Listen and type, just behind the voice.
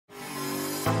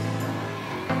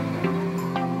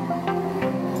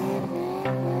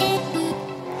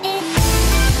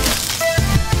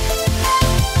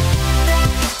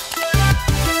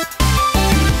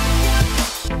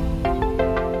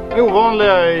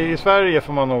Ovanliga i Sverige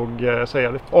får man nog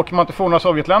säga. Åker man till forna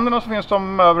Sovjetländerna så finns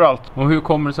de överallt. Och hur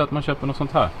kommer det sig att man köper något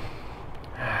sånt här?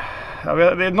 Ja,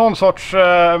 det är någon sorts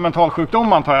mental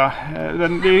sjukdom antar jag.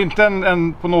 Det är inte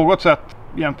en på något sätt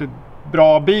egentligen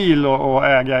bra bil att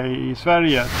äga i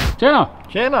Sverige. Tjena!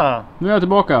 Tjena! Nu är jag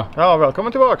tillbaka. Ja,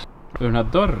 välkommen tillbaka. Den här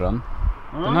dörren.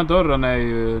 Den här dörren är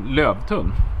ju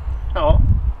lövtunn. Ja.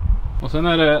 Och sen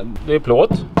är det är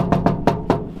plåt.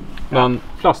 Men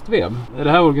plastvev. Är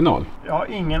det här original? Jag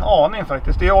har ingen aning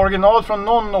faktiskt. Det är original från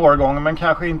någon årgång men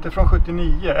kanske inte från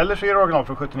 79. Eller så är det original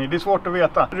från 79. Det är svårt att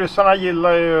veta. Ryssarna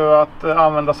gillar ju att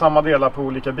använda samma delar på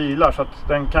olika bilar. Så att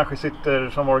den kanske sitter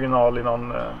som original i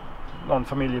någon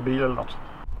familjebil eller något.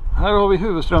 Här har vi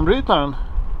huvudströmbrytaren.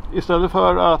 Istället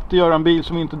för att göra en bil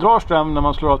som inte drar ström när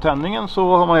man slår av tändningen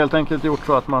så har man helt enkelt gjort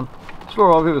så att man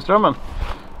slår av huvudströmmen.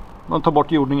 Man tar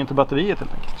bort jordningen till batteriet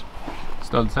helt enkelt.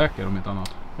 Stöldsäker om inte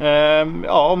annat.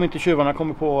 Ja, om inte tjuvarna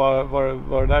kommer på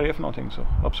vad det där är för någonting så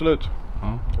absolut.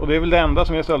 Och det är väl det enda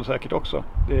som är stöldsäkert också.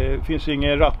 Det finns ju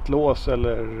ingen rattlås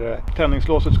eller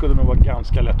tändningslåset skulle nog vara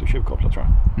ganska lätt att tjuvkoppla tror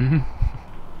jag.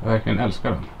 Jag verkligen älskar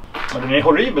den. Men den är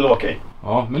horribel att åka i.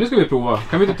 Ja, men det ska vi prova.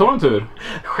 Kan vi inte ta en tur?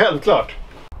 Självklart.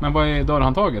 Men vad är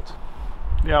dörrhandtaget?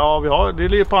 Ja, det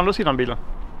ligger på andra sidan bilen.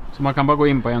 Så man kan bara gå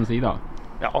in på en sida?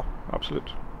 Ja,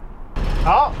 absolut.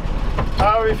 Ja,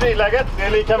 här har vi friläget. Det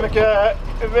är lika mycket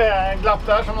glapp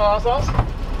där som någon annanstans.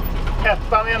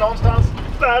 Ettan är någonstans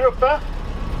där uppe.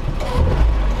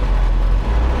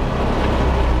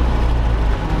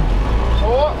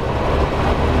 Så.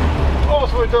 Och så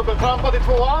får vi dubbeltrampat i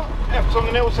tvåan eftersom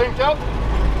den är osynkad.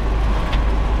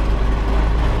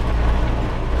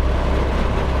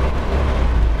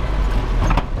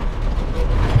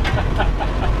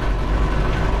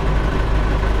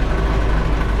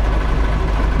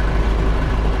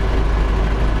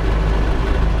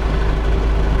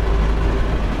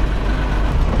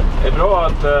 Det är bra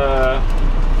att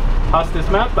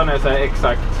hastighetsmätaren är så här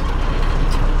exakt.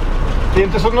 Det är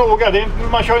inte så noga.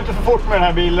 Man kör inte för fort med den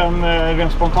här bilen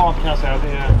rent spontant kan jag säga.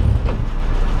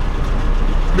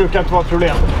 Det brukar inte vara ett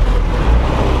problem.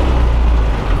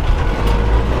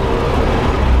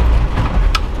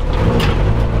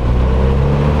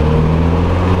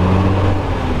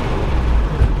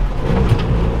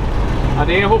 Ja,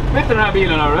 det är hoppigt den här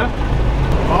bilen, hör du?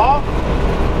 Ja.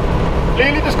 Det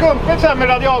är lite skumpigt så här med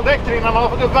radialdäckter innan man har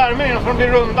fått upp värmen innan så de blir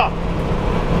runda.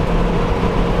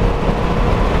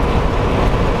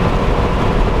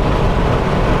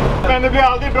 Men det blir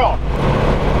aldrig bra.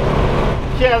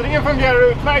 Fjädringen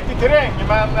fungerar utmärkt i terräng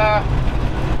men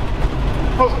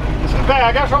på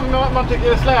vägar som man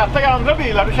tycker är släta i andra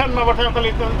bilar då känner man vartenda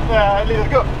litet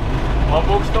gupp. Ja,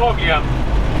 bokstavligen.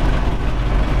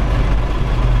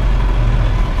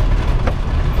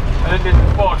 Det är ett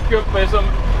litet barnskupp som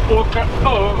åker...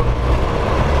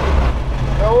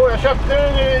 Jo, jag köpte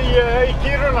den i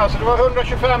Kiruna så det var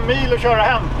 125 mil att köra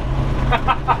hem.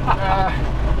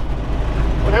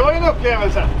 Och det var ju en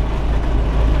upplevelse.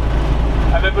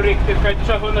 Nej, men på riktigt, kan jag inte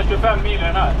köra 125 mil i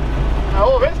den här?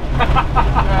 Jo, visst.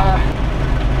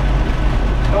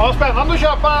 Det var spännande att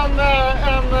köpa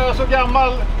en så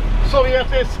gammal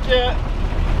sovjetisk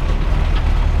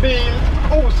bil,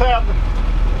 osedd.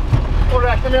 Och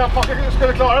räknade med att man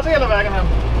skulle klara sig hela vägen hem.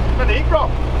 Men det gick bra.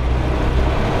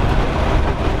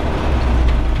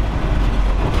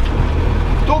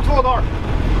 Det tog 2 dagar.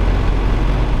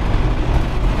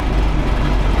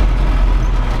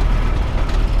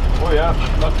 Oj,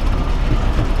 jävlar.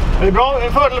 Det är bra,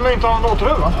 en fördel med att inte ha en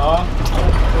motorhud va? Ja.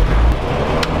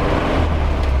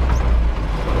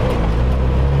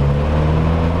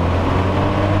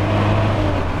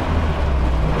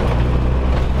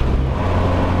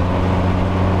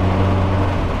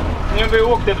 Nu har vi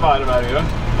åkt ett varv här ju.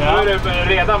 Ja. Nu är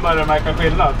det redan börjat märka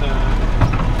skillnad.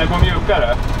 Den går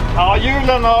mjukare. Ja,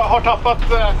 hjulen har tappat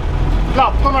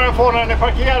plattorna den får när den är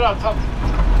parkerad. Så att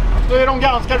nu är de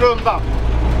ganska runda.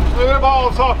 Nu är det bara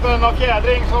avsaknaden av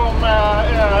fjädring som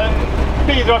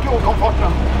bidrar till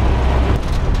okomforten.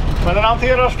 Men den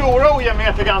hanterar stora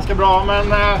ojämnheter ganska bra. Men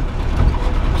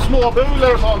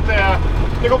småbulor och sånt,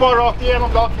 det går bara rakt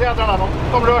igenom bladfjädrarna.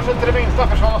 De rör sig inte det minsta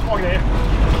för sådana små grejer.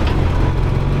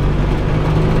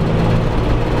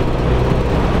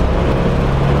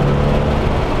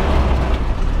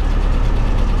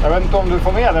 Jag vet inte om du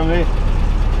får med den, men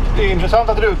det är intressant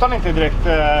att rutan inte är direkt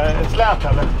slät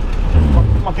heller.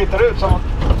 Man tittar ut som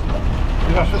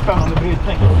diverse spännande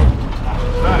brytning.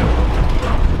 Där.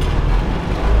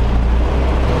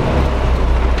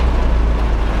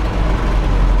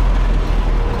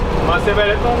 det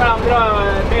väldigt många andra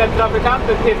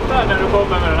medtrafikanter tittar när du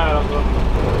kommer med den här alltså.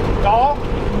 Ja,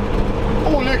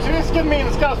 olycksrisken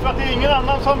minskas för att det är ingen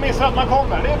annan som missar att man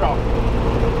kommer. Det är bra.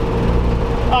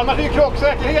 Annars är ju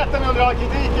krocksäkerheten under all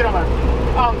kritik i de här,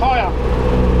 antar jag.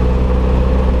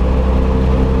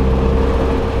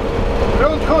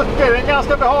 Runt 70, det är en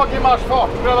ganska behaglig marschfart,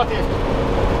 relativt.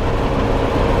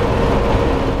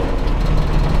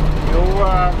 Jo,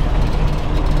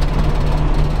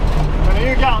 den är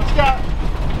ju ganska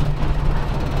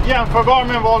jämförbar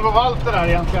med en Volvo Walter där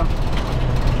egentligen.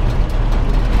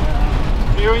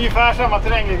 Det är ungefär samma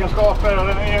terrängegenskaper och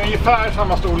den är ungefär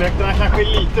samma storlek. Den är kanske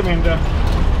lite mindre.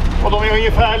 Och de är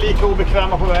ungefär lika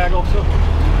obekväma på väg också,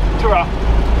 tror jag.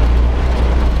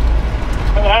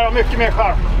 Men det här har mycket mer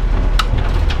charm.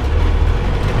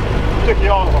 Tycker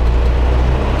jag då.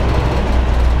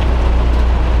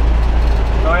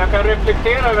 Ja, jag kan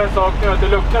reflektera över en sak nu, att det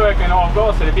luktar verkligen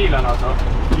avgaser i bilen alltså.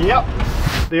 Ja,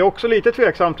 det är också lite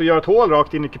tveksamt att göra ett hål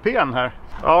rakt in i kupén här.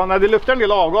 Ja, nej, det luktar en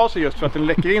del avgaser just för att den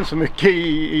läcker in så mycket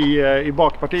i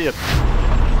bakpartiet.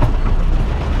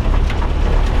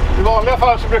 I vanliga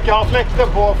fall så brukar jag ha fläkten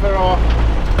på för att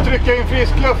trycka in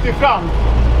frisk luft i fram.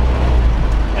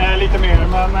 Lite mer,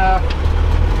 men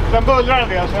den bullrar en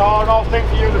del så jag har en avstängd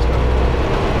för ljudet.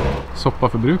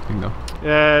 Soppaförbrukning då?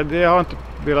 Det har jag inte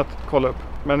velat kolla upp.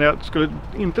 Men jag skulle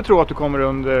inte tro att du kommer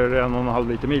under 1,5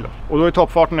 liter mil. Och då är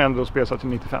toppfarten ändå spesad till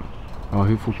 95. Ja,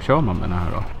 hur fort kör man med den här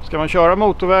då? Ska man köra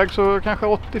motorväg så kanske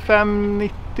 85-90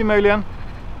 möjligen.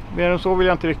 Mer än så vill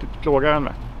jag inte riktigt plåga den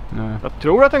med. Nej. Jag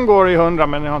tror att den går i 100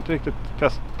 men jag har inte riktigt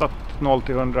testat 0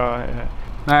 till 100.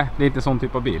 Nej, det är inte sån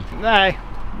typ av bil. Nej,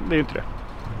 det är inte det.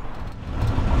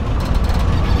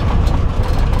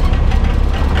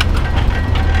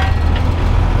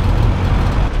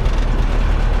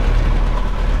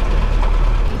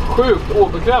 Sjukt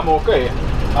obekväm att åka i.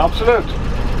 Absolut.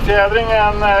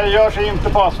 Fjädringen gör sig inte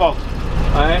på asfalt.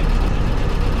 Nej.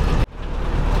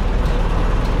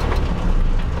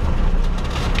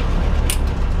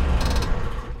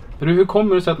 Hur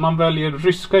kommer det sig att man väljer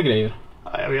ryska grejer?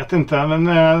 Jag vet inte, men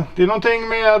det är någonting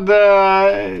med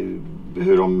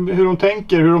hur de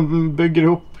tänker, hur de bygger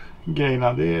ihop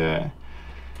grejerna. Det är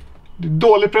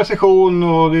dålig precision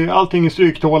och allting är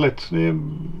stryktåligt. Det är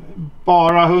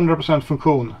bara 100%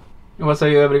 funktion. Och vad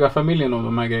säger övriga familjen om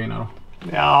de här grejerna då?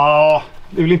 Ja,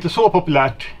 det är väl inte så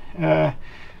populärt.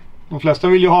 De flesta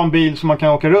vill ju ha en bil som man kan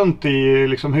åka runt i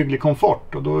liksom hygglig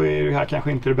komfort. Och då är det här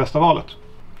kanske inte det bästa valet.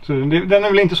 Så den är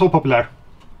väl inte så populär.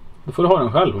 Då får du ha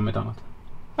den själv om ett annat.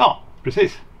 Ja,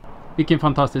 precis. Vilken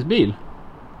fantastisk bil.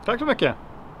 Tack så mycket.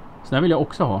 Så den vill jag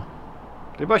också ha.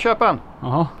 Det är bara att köpa en.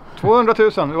 Jaha. 200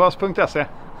 000, uaz.se.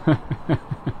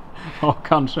 Ja,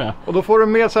 kanske. Och då får du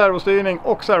med servostyrning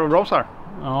och servobromsar.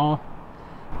 Ja.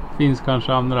 Finns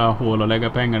kanske andra hål att lägga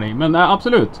pengar i. Men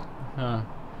absolut.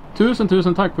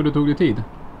 Tusen tack för att du tog dig tid.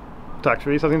 Tack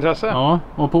för visat intresse. Ja,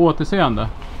 och på återseende.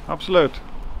 Absolut.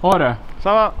 Ha det.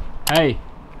 Samma. Hej.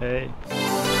 Hej.